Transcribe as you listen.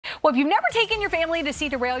Well, if you've never taken your family to see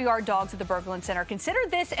the rail yard dogs at the Berglund Center, consider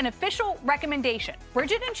this an official recommendation.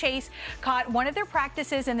 Bridget and Chase caught one of their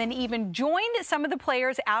practices and then even joined some of the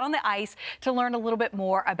players out on the ice to learn a little bit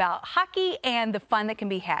more about hockey and the fun that can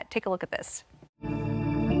be had. Take a look at this.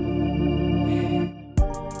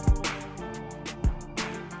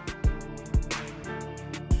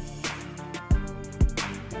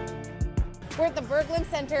 We're at the Berglund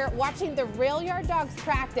Center watching the rail yard dogs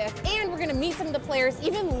practice, and we're going to meet some of the players,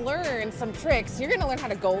 even learn some tricks. You're going to learn how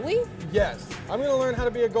to goalie? Yes, I'm going to learn how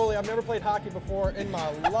to be a goalie. I've never played hockey before in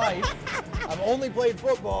my life. I've only played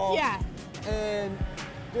football. Yeah. And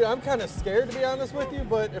dude, I'm kind of scared to be honest with you,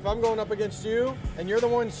 but if I'm going up against you and you're the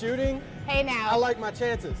one shooting, hey now, I like my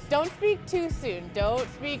chances. Don't speak too soon. Don't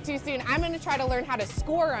speak too soon. I'm going to try to learn how to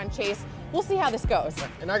score on Chase. We'll see how this goes.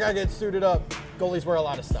 And I got to get suited up. Goalies wear a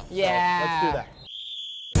lot of stuff. Yeah. So let's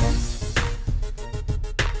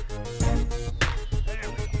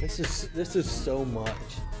do that. This is so much.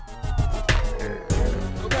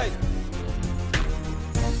 Okay.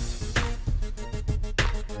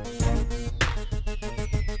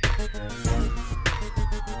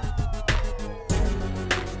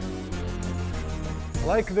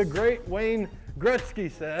 Like the great Wayne Gretzky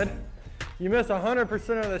said, you miss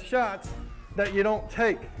 100% of the shots that you don't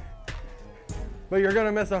take, but you're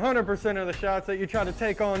gonna miss 100% of the shots that you try to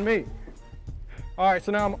take on me. All right,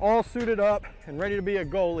 so now I'm all suited up and ready to be a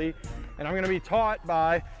goalie, and I'm gonna be taught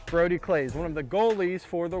by Brody Clays, one of the goalies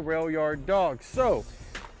for the Rail Yard Dogs. So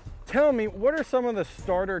tell me, what are some of the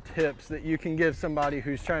starter tips that you can give somebody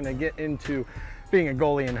who's trying to get into being a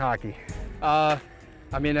goalie in hockey?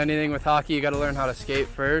 I mean, anything with hockey, you got to learn how to skate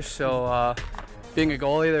first. So being a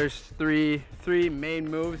goalie, there's three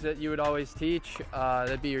main moves that you would always teach.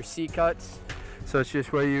 That'd be your C cuts. So it's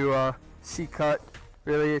just where you C cut.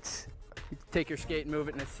 Really, it's you take your skate and move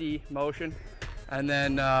it in a C motion. And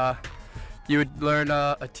then you would learn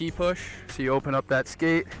a T push. So you open up that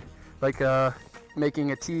skate like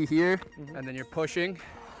making a T here, and then you're pushing.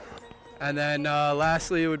 And then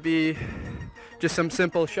lastly, it would be just some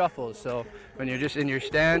simple shuffles. So when you're just in your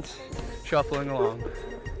stance, shuffling along.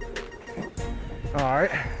 All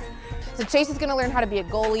right. So Chase is going to learn how to be a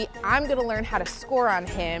goalie. I'm going to learn how to score on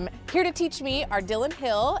him. Here to teach me are Dylan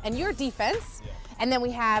Hill and your defense. And then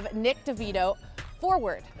we have Nick DeVito,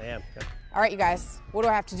 forward. I am. Yep. All right, you guys, what do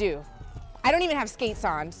I have to do? I don't even have skates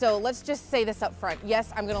on, so let's just say this up front.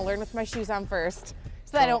 Yes, I'm going to learn with my shoes on first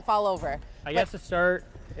so that I don't fall over. I guess to start,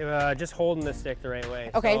 just holding the stick the right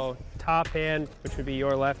way. Okay. So top hand, which would be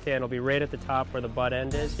your left hand, will be right at the top where the butt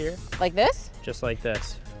end is here. Like this? Just like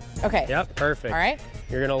this. Okay. Yep, perfect. All right.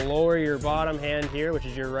 You're gonna lower your bottom hand here, which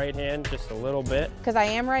is your right hand, just a little bit. Because I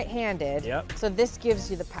am right-handed. Yep. So this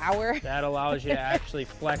gives you the power. That allows you to actually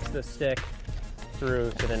flex the stick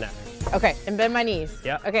through to the net. Okay, and bend my knees.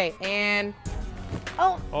 Yep. Okay, and,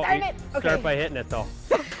 oh darn it. Okay. Start by hitting it though.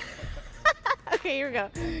 Okay, here we go.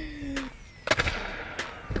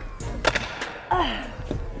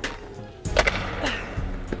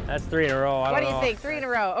 That's 3 in a row. What do you think? 3 in a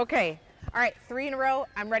row. Okay. All right, 3 in a row.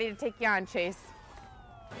 I'm ready to take you on, Chase.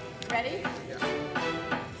 Ready? Yeah.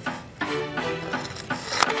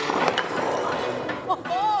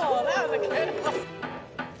 Oh, that was a good one.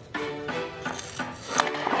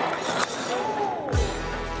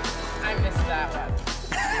 I missed that one.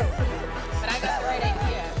 But I got the right idea.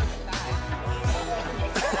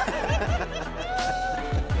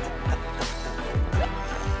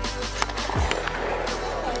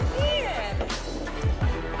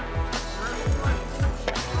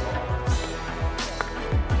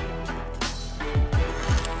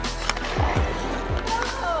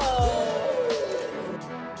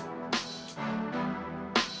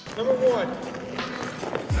 Number 1.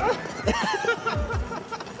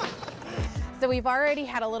 So we've already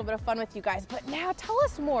had a little bit of fun with you guys, but now tell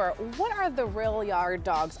us more. What are the Rail Yard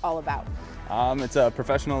Dogs all about? It's a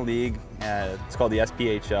professional league. It's called the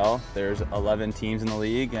SPHL. There's 11 teams in the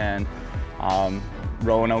league, and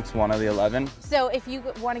Roanoke's one of the 11. So if you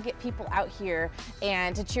want to get people out here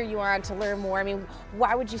and to cheer you on, to learn more, I mean,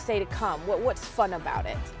 why would you say to come? What's fun about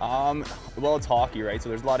it? Well, it's hockey, right? So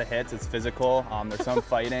there's a lot of hits, it's physical. There's some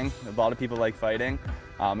fighting. A lot of people like fighting.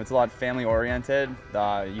 It's a lot family oriented.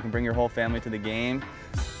 You can bring your whole family to the game.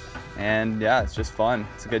 And yeah, it's just fun.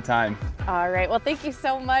 It's a good time. All right, well, thank you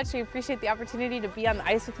so much. We appreciate the opportunity to be on the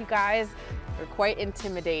ice with you guys. They're quite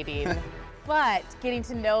intimidating, but getting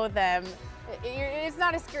to know them, it's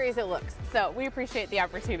not as scary as it looks. So we appreciate the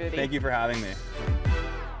opportunity. Thank you for having me.